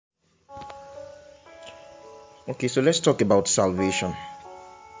Okay, so let's talk about salvation.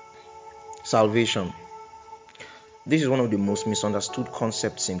 Salvation. This is one of the most misunderstood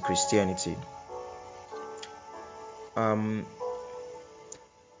concepts in Christianity. The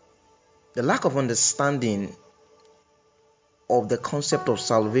lack of understanding of the concept of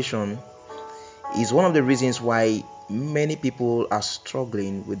salvation is one of the reasons why many people are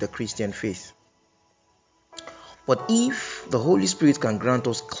struggling with the Christian faith. But if the Holy Spirit can grant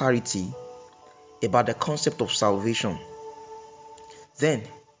us clarity about the concept of salvation, then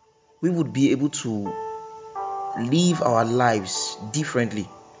we would be able to live our lives differently,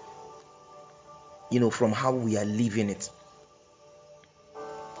 from how we are living it.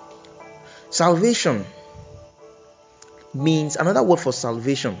 Salvation means, another word for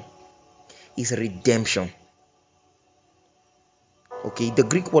salvation is redemption. Okay, the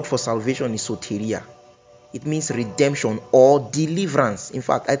Greek word for salvation is soteria. It means redemption or deliverance. In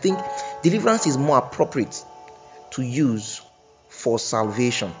fact, I think deliverance is more appropriate to use for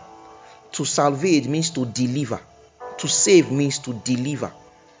salvation. To salvage means to deliver. To save means to deliver.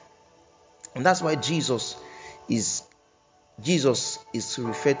 And that's why Jesus is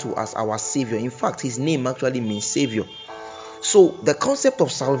referred to as our Savior. In fact, his name actually means Savior. So the concept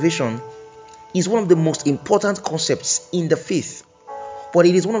of salvation is one of the most important concepts in the faith, but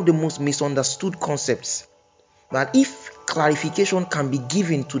it is one of the most misunderstood concepts. But if clarification can be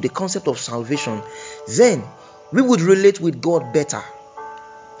given to the concept of salvation, then we would relate with God better.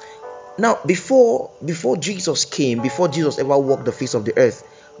 Now, before Jesus came, before Jesus ever walked the face of the earth,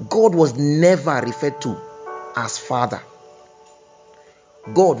 God was never referred to as Father.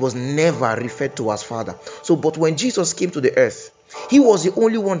 God was never referred to as Father. So, but when Jesus came to the earth, he was the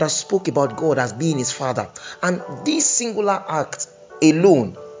only one that spoke about God as being his Father. And this singular act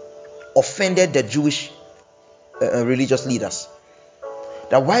alone offended the Jewish religious leaders.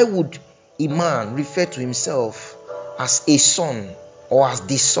 That why would a man refer to himself as a son or as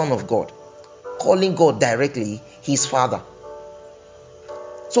the Son of God, calling God directly his Father?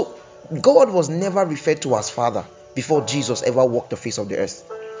 So God was never referred to as Father before Jesus ever walked the face of the earth.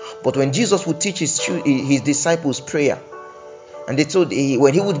 But when Jesus would teach his disciples prayer, and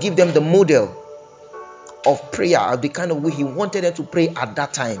when he would give them the model of prayer, the kind of way he wanted them to pray at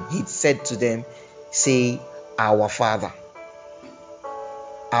that time, he said to them, say, our Father.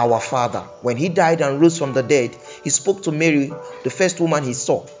 Our Father. When he died and rose from the dead, he spoke to Mary, the first woman he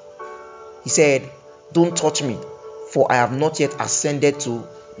saw. He said, don't touch me, for I have not yet ascended to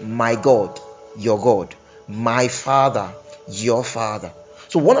my God, your God, my Father, your Father.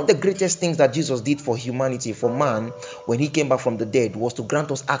 So one of the greatest things that Jesus did for humanity, for man, when he came back from the dead, was to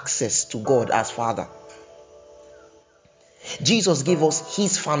grant us access to God as Father. Jesus gave us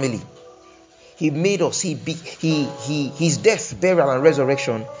his family. He made us, his death, burial, and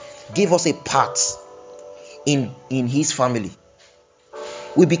resurrection gave us a part in his family.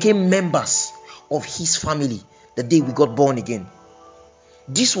 We became members of his family the day we got born again.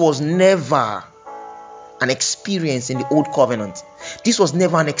 This was never an experience in the old covenant. This was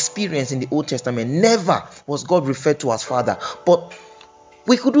never an experience in the Old Testament. Never was God referred to as Father. But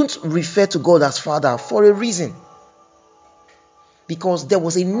we couldn't refer to God as Father for a reason. Because there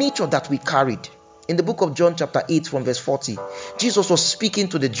was a nature that we carried. In the book of John chapter 8 from verse 40, Jesus was speaking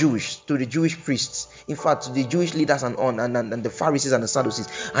to the Jewish priests, in fact to the Jewish leaders and the Pharisees and the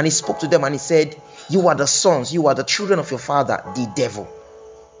Sadducees, and he spoke to them and he said, you are the sons, you are the children of your father, the devil.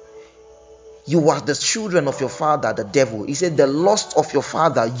 You are the children of your father, the devil. He said, the lust of your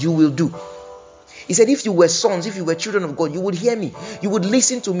father you will do. He said, if you were sons, if you were children of God, you would hear me, you would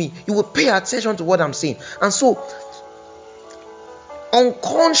listen to me, you would pay attention to what I'm saying. And so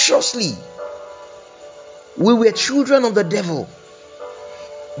unconsciously we were children of the devil,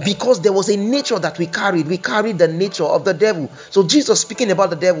 because there was a nature that we carried the nature of the devil. So Jesus, speaking about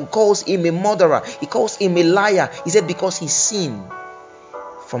the devil, calls him a murderer, he calls him a liar. He said, because he sinned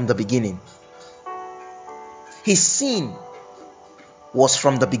from the beginning. His sin was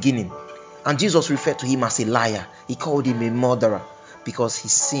from the beginning, and Jesus referred to him as a liar. He called him a murderer because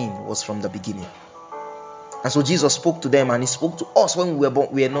his sin was from the beginning. And so Jesus spoke to them, and he spoke to us when we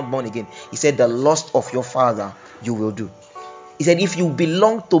were not born again. He said, the lust of your father you will do. He said, if you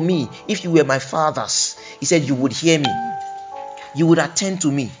belong to me, if you were my fathers, he said, you would hear me, you would attend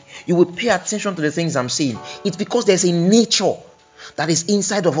to me, you would pay attention to the things I'm saying. It's because there's a nature that is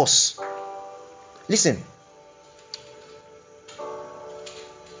inside of us. Listen,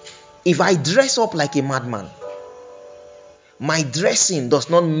 if I dress up like a madman, my dressing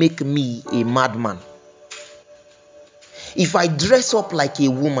does not make me a madman. If I dress up like a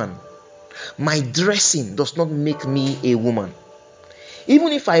woman, my dressing does not make me a woman.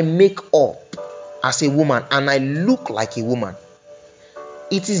 Even if I make up as a woman and I look like a woman,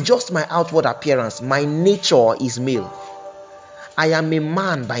 it is just my outward appearance. My nature is male. I am a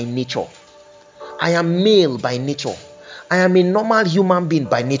man by nature. I am male by nature. I am a normal human being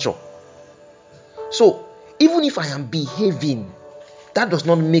by nature. So even if I am behaving, that does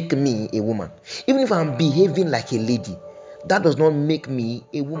not make me a woman. Even if I am behaving like a lady, that does not make me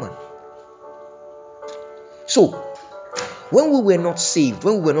a woman. So when we were not saved,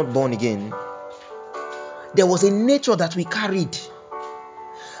 when we were not born again, there was a nature that we carried.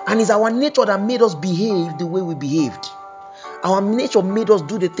 And it's our nature that made us behave the way we behaved. Our nature made us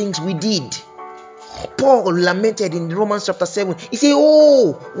do the things we did. Paul lamented in Romans chapter 7. He said,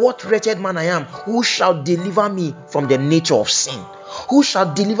 "Oh, what wretched man I am. Who shall deliver me from the nature of sin? Who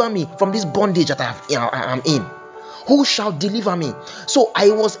shall deliver me from this bondage that I am in? Who shall deliver me?" So I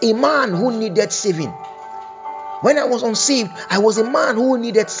was a man who needed saving. When I was unsaved, I was a man who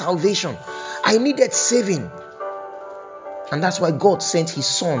needed salvation. I needed saving. And that's why God sent his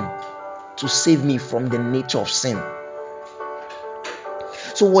son to save me from the nature of sin.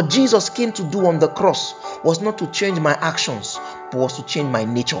 So what Jesus came to do on the cross was not to change my actions, but was to change my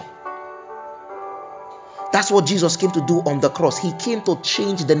nature. That's what Jesus came to do on the cross. He came to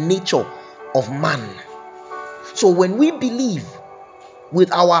change the nature of man. So when we believe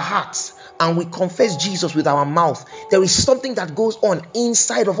with our hearts and we confess Jesus with our mouth, there is something that goes on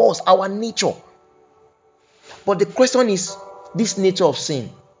inside of us, our nature. But the question is, this nature of sin,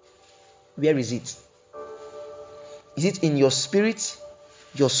 where is it? Is it in your spirit,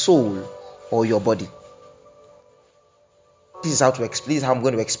 your soul, or your body? This is how I'm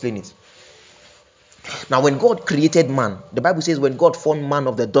going to explain it. Now, when God created man, the Bible says when God formed man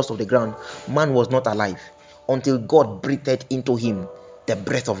of the dust of the ground, man was not alive until God breathed into him the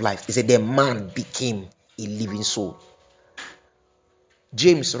breath of life. He said the man became a living soul.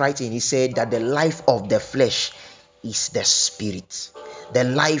 James writing, he said that the life of the flesh is the spirit. The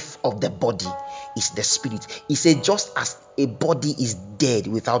life of the body is the spirit. He said just as a body is dead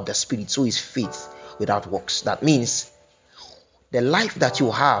without the spirit, so is faith without works. That means the life that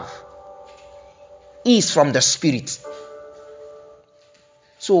you have is from the spirit.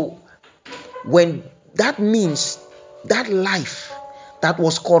 So when that means that life that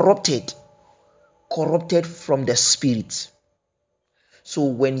was corrupted from the spirit. So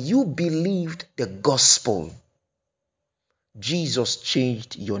when you believed the gospel, Jesus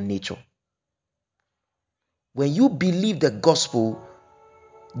changed your nature. When you believe the gospel,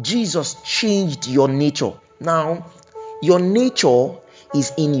 Jesus changed your nature. Now, your nature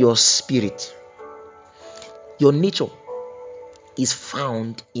is in your spirit. Your nature is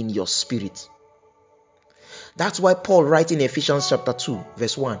found in your spirit. That's why Paul writes in Ephesians chapter 2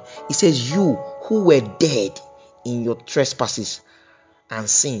 verse 1, he says, "You who were dead in your trespasses and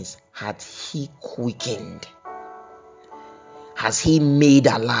sins had he quickened, has he made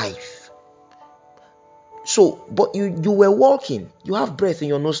alive." So, but you were walking, you have breath in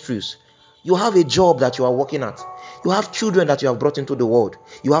your nostrils, you have a job that you are working at, you have children that you have brought into the world,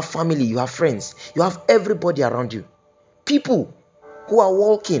 you have family, you have friends, you have everybody around you, people who are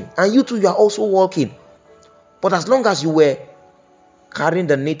walking, and you too, you are also walking. But as long as you were carrying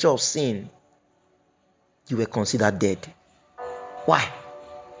the nature of sin, you were considered dead. Why?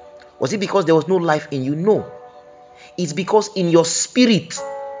 Was it because there was no life in you? No. It's because in your spirit,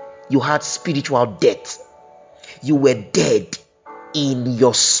 you had spiritual death. You were dead in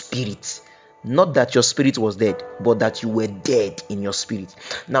your spirit. Not that your spirit was dead, but that you were dead in your spirit.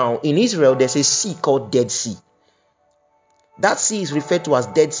 Now, in Israel, there's a sea called Dead Sea. That sea is referred to as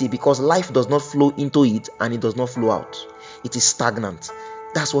Dead Sea because life does not flow into it and it does not flow out. It is stagnant.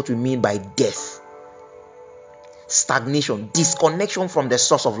 That's what we mean by death. Stagnation, disconnection from the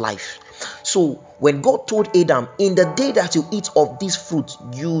source of life. So when God told Adam, "In the day that you eat of this fruit,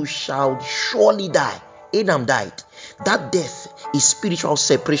 you shall surely die," Adam died. That death is spiritual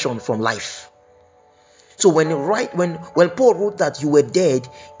separation from life. So when Paul wrote that you were dead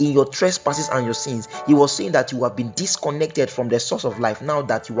in your trespasses and your sins, he was saying that you have been disconnected from the source of life. Now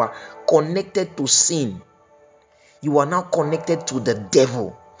that you are connected to sin, you are now connected to the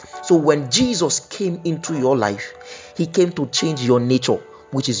devil. So when Jesus came into your life, he came to change your nature,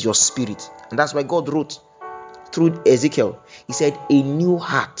 which is your spirit. And that's why God wrote through Ezekiel, he said, "A new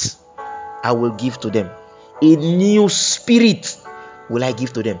heart I will give to them. A new spirit will I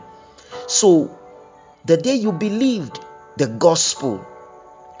give to them." So the day you believed the gospel,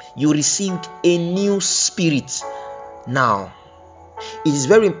 you received a new spirit. Now, it is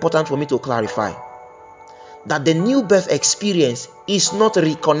very important for me to clarify that the new birth experience is not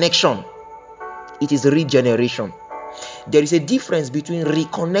reconnection, it is regeneration. There is a difference between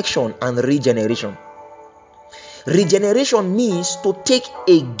reconnection and regeneration. Regeneration means to take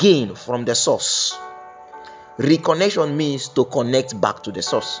again from the source. Reconnection means to connect back to the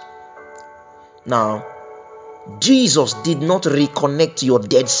source. Now, Jesus did not reconnect your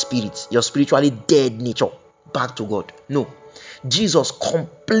dead spirit, your spiritually dead nature, back to God. No. Jesus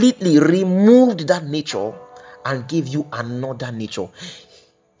completely removed that nature and gave you another nature.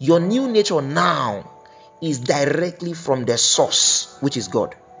 Your new nature now is directly from the source, which is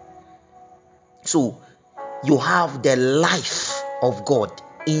God. So, you have the life of God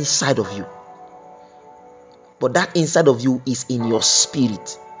inside of you. But that inside of you is in your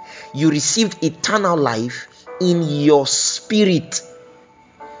spirit. You received eternal life in your spirit.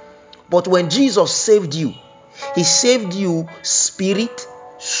 But when Jesus saved you, he saved you spirit,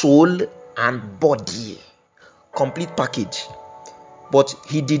 soul, and body. Complete package. But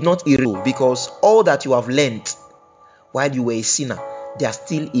he did not erase, because all that you have learned while you were a sinner, they are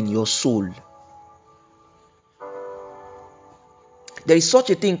still in your soul. There is such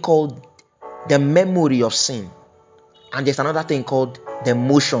a thing called the memory of sin, and there's another thing called the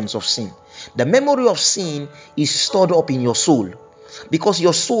motions of sin. The memory of sin is stored up in your soul, because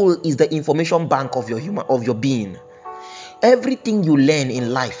your soul is the information bank of your being. Everything you learn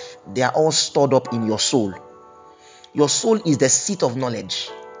in life, they are all stored up in your soul. Your soul is the seat of knowledge.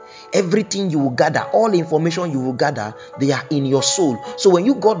 Everything you will gather, all information you will gather, they are in your soul. So when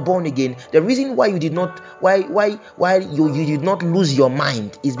you got born again, the reason why you did not you did not lose your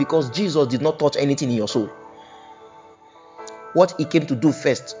mind is because Jesus did not touch anything in your soul. What he came to do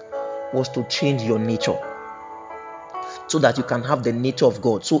first was to change your nature, so that you can have the nature of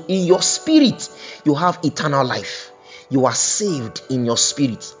God. So in your spirit, you have eternal life. You are saved in your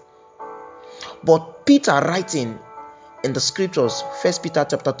spirit. But Peter, writing in the scriptures, 1 Peter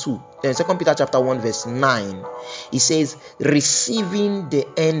chapter 2, 2 Peter chapter 1 verse 9, he says, receiving the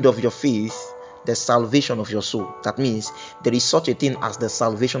end of your faith, the salvation of your soul. That means there is such a thing as the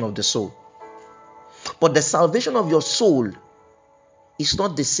salvation of the soul. But the salvation of your soul is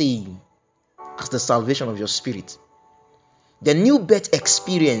not the same as the salvation of your spirit. The new birth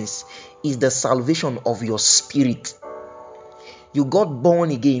experience is the salvation of your spirit. You got born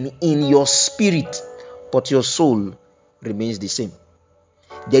again in your spirit, but your soul remains the same.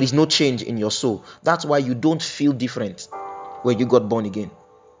 There is no change in your soul. That's why you don't feel different when you got born again.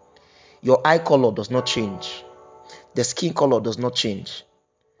 Your eye color does not change. The skin color does not change,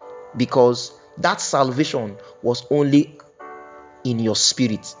 because that salvation was only in your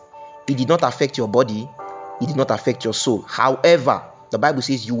spirit. It did not affect your body. It did not affect your soul. However, the Bible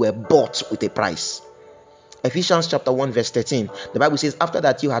says you were bought with a price. Ephesians chapter 1 verse 13, the Bible says, after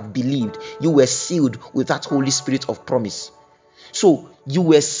that you had believed, you were sealed with that Holy Spirit of promise. So you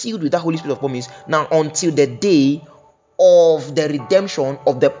were sealed with that Holy Spirit of promise now until the day of the redemption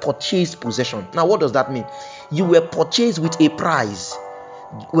of the purchased possession. Now what does that mean? You were purchased with a price.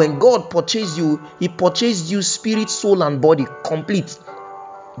 When God purchased you, he purchased you spirit, soul, and body complete.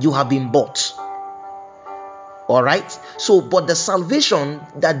 You have been bought. All right. So, but the salvation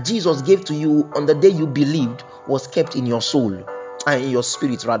that Jesus gave to you on the day you believed was kept in your soul, and in your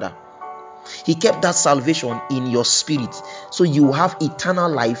spirit rather. He kept that salvation in your spirit, so you have eternal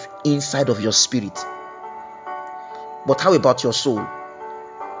life inside of your spirit. But how about your soul?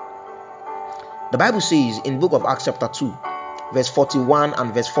 The Bible says in the book of Acts chapter 2 verse 41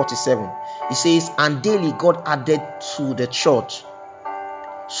 and verse 47, it says, and daily God added to the church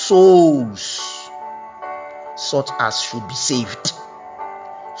souls such as should be saved.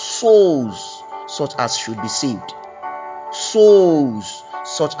 Souls such as should be saved. Souls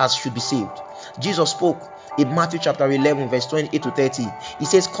such as should be saved. Jesus spoke in Matthew chapter 11 verse 28 to 30. He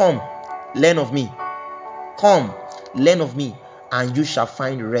says, come, learn of me. Come, learn of me, and you shall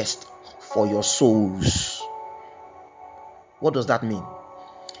find rest for your souls. What does that mean?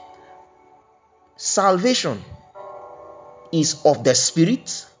 Salvation is of the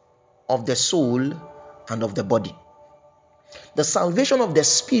spirit, of the soul, and of the body. The salvation of the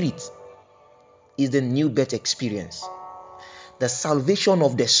spirit is the new birth experience. The salvation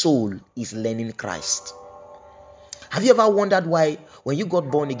of the soul is learning Christ. Have you ever wondered why when you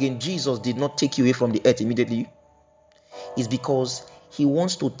got born again, Jesus did not take you away from the earth immediately? It's because he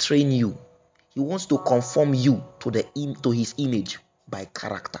wants to train you. He wants to conform you to his image by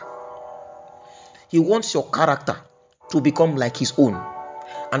character. He wants your character to become like his own.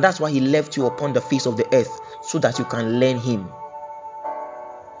 And that's why he left you upon the face of the earth, so that you can learn him.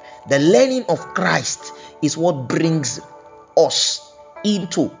 The learning of Christ is what brings us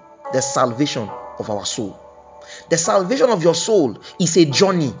into the salvation of our soul. The salvation of your soul is a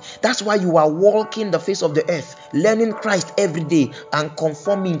journey. That's why you are walking the face of the earth, learning Christ every day and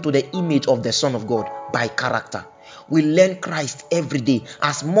conforming to the image of the Son of God by character. We learn Christ every day,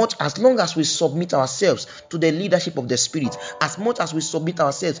 as long as we submit ourselves to the leadership of the Spirit, as much as we submit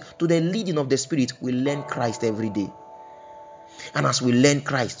ourselves to the leading of the Spirit, we learn Christ every day. And as we learn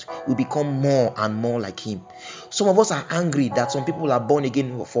Christ, we become more and more like him. Some of us are angry that some people are born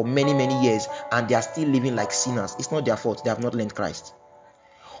again for many, many years and they are still living like sinners. It's not their fault. They have not learned Christ.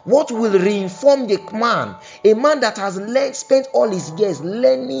 What will reinform the man? A man that has spent all his years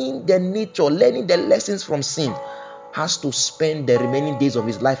learning the nature, learning the lessons from sin, has to spend the remaining days of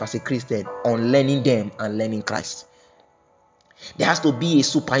his life as a Christian on learning them and learning Christ. There has to be a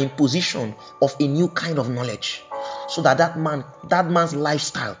superimposition of a new kind of knowledge, so that man's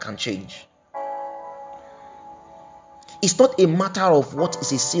lifestyle can change. It's not a matter of what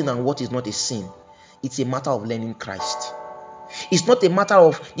is a sin and what is not a sin. It's a matter of learning Christ. It's not a matter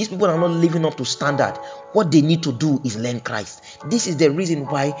of these people are not living up to standard. What they need to do is learn Christ. This is the reason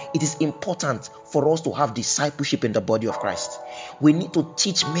why it is important for us to have discipleship in the body of Christ. We need to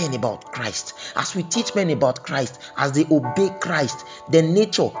teach men about Christ. As we teach men about Christ, as they obey Christ, the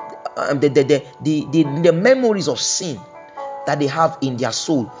nature, the memories of sin that they have in their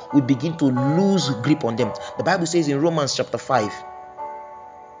soul will begin to lose grip on them. The Bible says in Romans chapter 5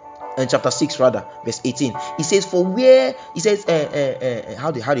 and chapter 6 rather, verse 18, it says, for where, it says,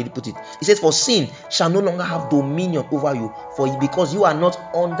 how did he put it? It says, for sin shall no longer have dominion over you, because you are not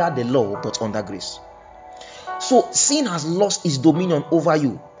under the law but under grace. So sin has lost its dominion over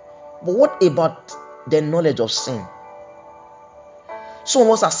you. But what about the knowledge of sin? Some of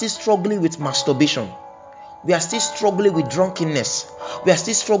us are still struggling with masturbation. We are still struggling with drunkenness. We are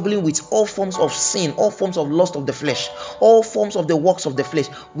still struggling with all forms of sin, all forms of lust of the flesh, all forms of the works of the flesh.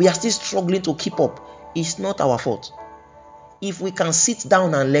 We are still struggling to keep up. It's not our fault. If we can sit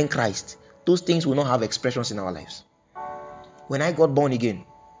down and learn Christ, those things will not have expressions in our lives. When I got born again,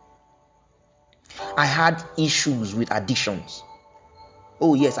 I had issues with addictions.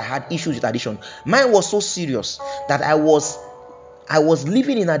 Oh yes, I had issues with addiction. Mine was so serious that I was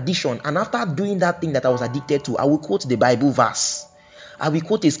living in addiction, and after doing that thing that I was addicted to, I will quote the Bible verse. I will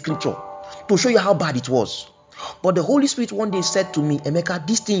quote a scripture to show you how bad it was. But the Holy Spirit one day said to me, Emeka,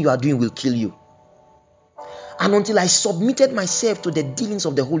 this thing you are doing will kill you. And until I submitted myself to the dealings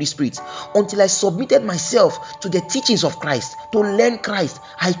of the Holy Spirit, until I submitted myself to the teachings of Christ, to learn Christ,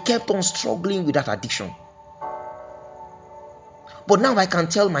 I kept on struggling with that addiction. But now I can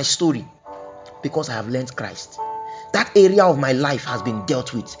tell my story because I have learned Christ. That area of my life has been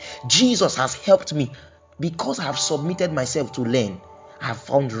dealt with. Jesus has helped me because I have submitted myself to learn. I have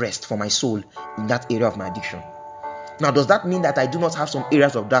found rest for my soul in that area of my addiction. Now, does that mean that I do not have some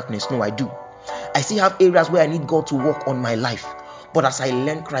areas of darkness? No, I do. I still have areas where I need God to work on my life. But as I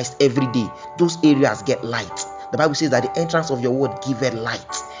learn Christ every day, those areas get light. The Bible says that the entrance of your word giveth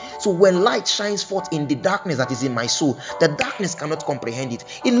light. So when light shines forth in the darkness that is in my soul, the darkness cannot comprehend it.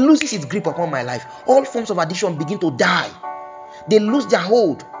 It loses its grip upon my life. All forms of addiction begin to die. They lose their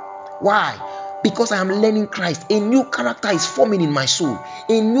hold. Why? Because I am learning Christ. A new character is forming in my soul.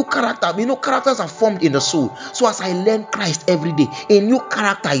 A new character. Characters are formed in the soul. So as I learn Christ every day, a new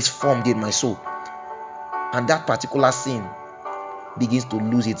character is formed in my soul. And that particular sin begins to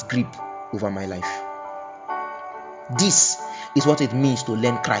lose its grip over my life. This is what it means to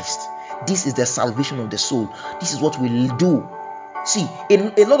learn Christ. This is the salvation of the soul. This is what we do. See,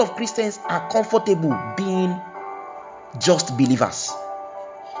 a lot of Christians are comfortable being just believers.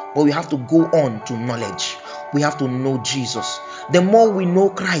 But we have to go on to knowledge. We have to know Jesus. The more we know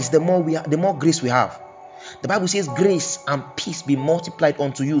Christ, the more grace we have. The Bible says, grace and peace be multiplied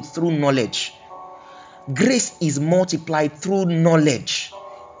unto you through knowledge. Grace is multiplied through knowledge.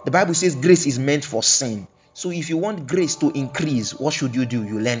 The Bible says grace is meant for sin. So if you want grace to increase, what should you do?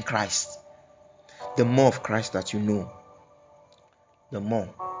 You learn Christ. The more of Christ that you know, the more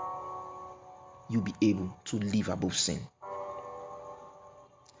you'll be able to live above sin.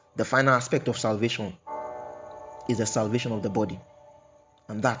 The final aspect of salvation is the salvation of the body,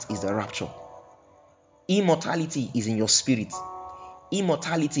 and that is the rapture. Immortality is in your spirit.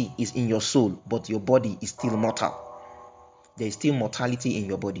 Immortality is in your soul, but your body is still mortal. There is still mortality in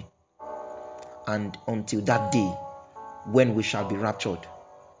your body. And until that day when we shall be raptured,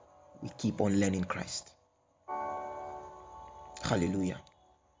 we keep on learning Christ. Hallelujah.